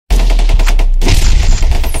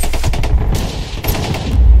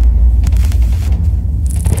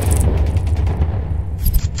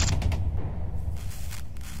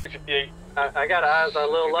I got eyes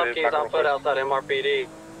on Lil Lumpkins on foot outside MRPD.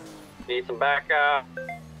 Need some backup.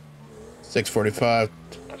 645,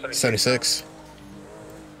 76.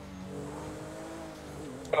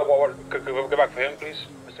 Could we go back for him, please?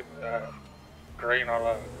 Mr. Green,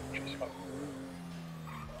 I'll chase him up.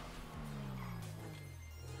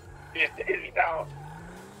 Hit me down.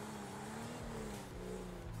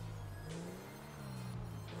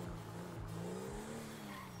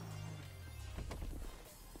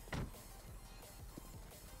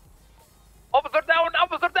 Officer down!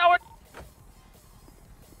 Officer down!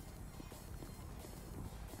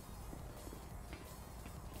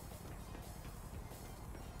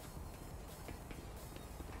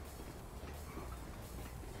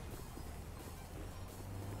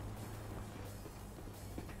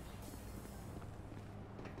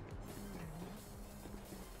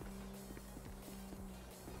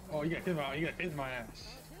 Oh, you got hit my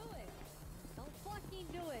ass. Do it. Don't fucking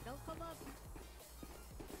do it. Don't come up.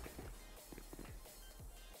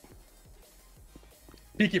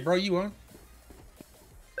 Peek it, bro. You won.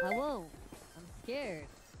 I won't. I'm scared.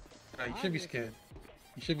 No, you should be scared.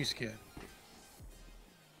 You should be scared.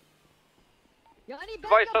 Yo, I need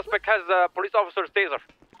Vice backup. suspect has a police officer's taser.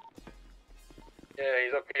 Yeah,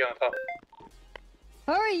 he's okay on top.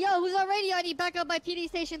 Hurry, yo, who's on radio? I need backup by PD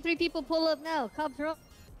station. 3 people pull up now. Cops are up.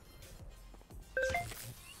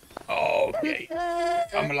 Oh, okay.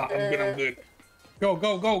 I'm good. Go.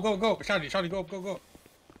 Shawty, go.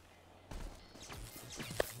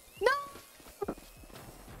 No!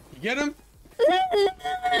 You get him?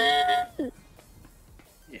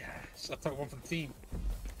 Yes, I took one for the team.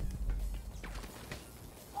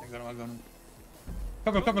 I got him.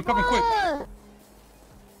 Coming, quick.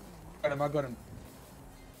 I got him.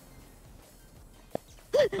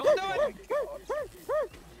 Don't do it!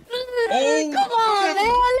 Oh! Come on,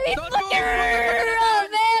 man! Let me fucking run,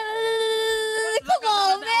 man! Come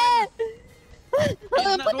on, man! Hold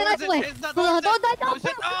on, put the knife away! Hold on, don't die, don't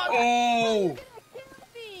die! Oh!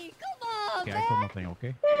 Come on, Okay, man! I saw nothing,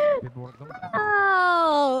 okay?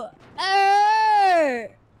 Ow!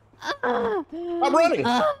 I'm running.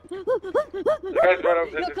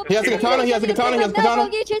 He has a katana.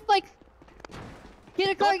 Get your bike. Get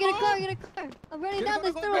a car. I'm running down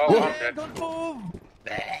this road. Don't move!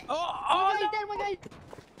 Oh, One guy.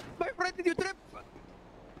 my friend, did you trip?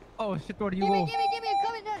 Oh shit, where do you Give go? me, I'm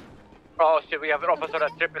coming down. Oh shit, we have an officer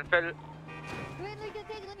at Triple Fill. Wait, let me get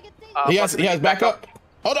tased. He has backup.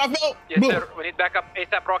 Hold on, Phil. Yes, sir. We need backup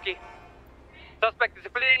ASAP, Rocky. Suspect is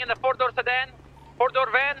fleeing in the 4-door sedan,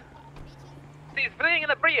 4-door van. He's fleeing in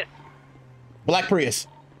the Prius. Black Prius.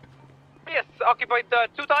 Prius occupied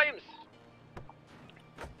 2 times.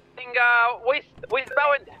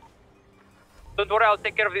 Westbound. Don't worry, I'll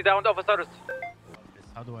take care of the downed officers.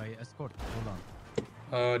 How do I escort?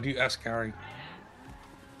 Hold on. Do you ask Harry?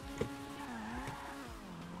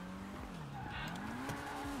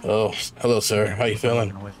 Oh, hello, sir. How you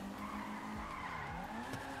feeling?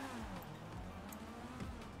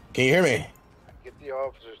 Can you hear me? Get the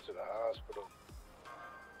officers to the hospital.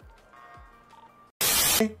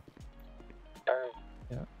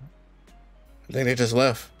 Yeah. I think they just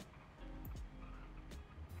left.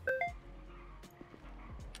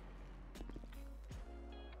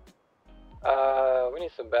 We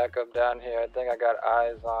need some backup down here. I think I got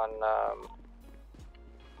eyes on,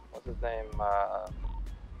 what's his name?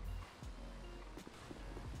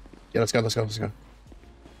 Yeah, let's go. 10-4-608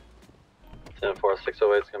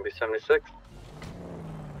 is gonna be 76.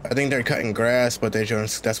 I think they're cutting grass, but that's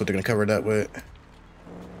what they're gonna cover it up with.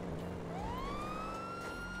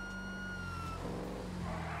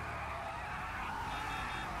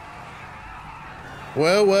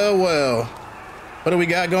 Well. What do we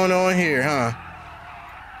got going on here, huh?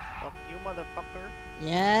 Fuck you, motherfucker.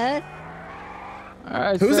 Yes. All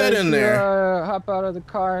right, Who's that in there? Hop out of the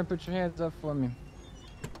car and put your hands up for me.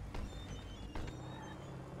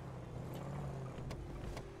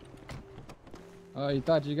 Oh, you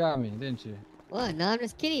thought you got me, didn't you? What? No, I'm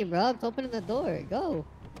just kidding, bro. I'm opening the door. Go.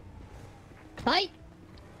 Fight.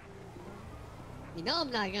 You know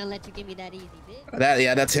I'm not gonna let you give me that easy, bitch.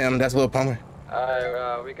 That's him. That's Lil Pumpkin.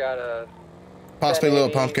 Alright, we got a... Possibly Lil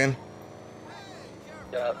Pumpkin.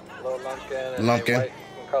 Yeah, Lil Lumpkin. And a white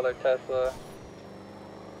color Tesla.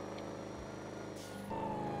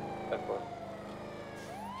 10-4.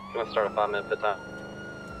 I'm gonna start a 5-minute pit time.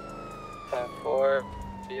 10-4.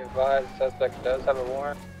 Be advised, suspect does have a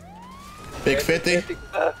warrant. Big 50?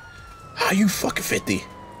 How you fucking 50?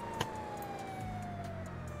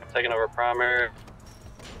 Taking over primary.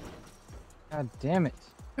 God damn it.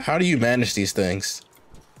 How do you manage these things?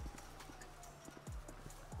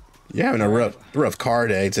 You're having a rough car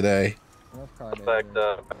day today. Rough car there. Suspect,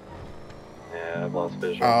 yeah, I've lost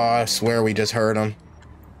visual. Oh, I swear we just heard him.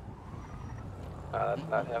 That's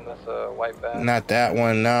not him. That's a white van. Not that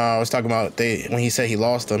one. No, I was talking about when he said he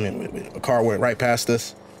lost them. A car went right past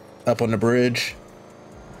us, up on the bridge.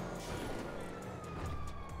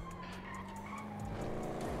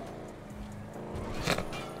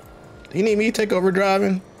 You need me to take over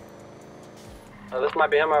driving? This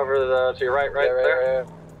might be him over to your right there.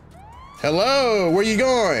 Hello, where you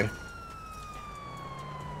going?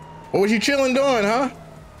 What was you chilling doing, huh?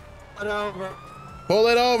 Pull it over. Pull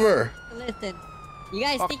it over. Listen, you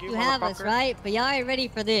guys think you have us, right? But y'all ain't ready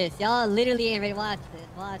for this. Y'all literally ain't ready to watch this.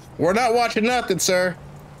 Watch this. We're not watching nothing, sir.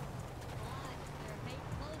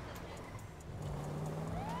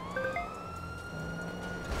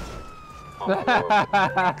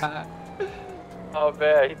 Oh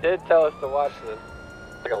man, he did tell us to watch this.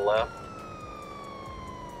 Take a left.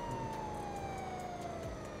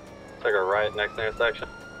 Take a right next intersection.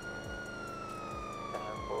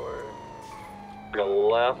 And forward. Take a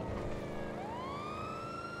left.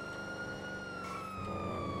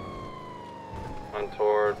 One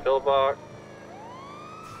toward pillbox.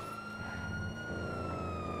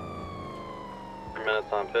 3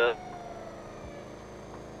 minutes on pit.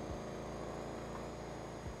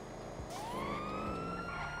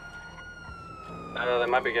 They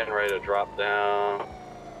might be getting ready to drop down.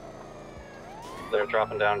 They're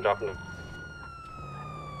dropping down, dropping.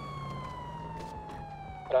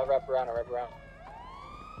 I'll wrap around.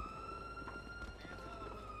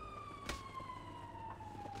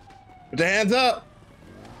 Put your hands up.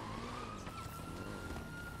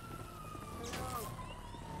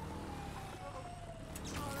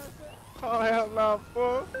 Oh, hell no,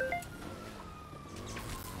 fool.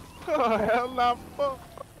 Oh, hell no, fool.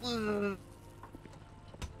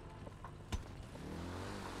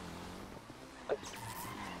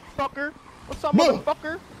 Fucker. What's up,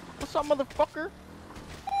 motherfucker? What's up, motherfucker?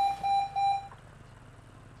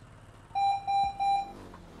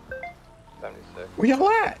 Where y'all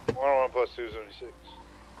at? 101 plus 276.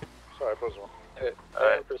 Sorry, plus 1.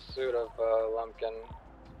 In pursuit of Lumpkin.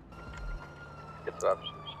 Get the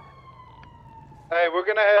officers. Hey, we're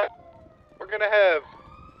gonna have.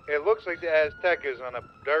 It looks like the Aztecas on a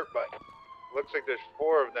dirt bike. Looks like there's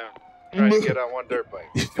 4 of them trying to get on one dirt bike.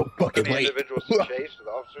 You're fucking Any late. individuals to chase, so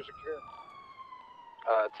the officers secure.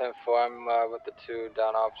 10-4, I'm with the 2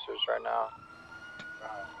 down officers right now.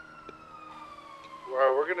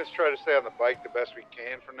 We're gonna try to stay on the bike the best we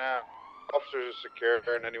can for now. Officers are secure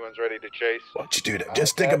and anyone's ready to chase. Why'd you do that?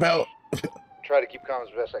 Just think about. Try to keep calm as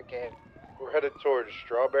best I can. We're headed towards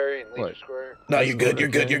Strawberry and Leisure What? Square. No, you're good. You're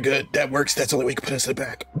good. You're good. That works. That's the only way you can put us in the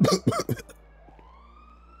back.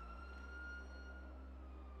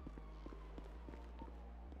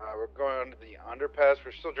 We're going under the underpass.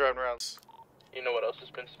 We're still driving around. You know what else has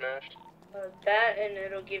been smashed? That and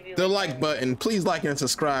it'll give you The like button. Please like and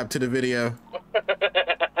subscribe to the video.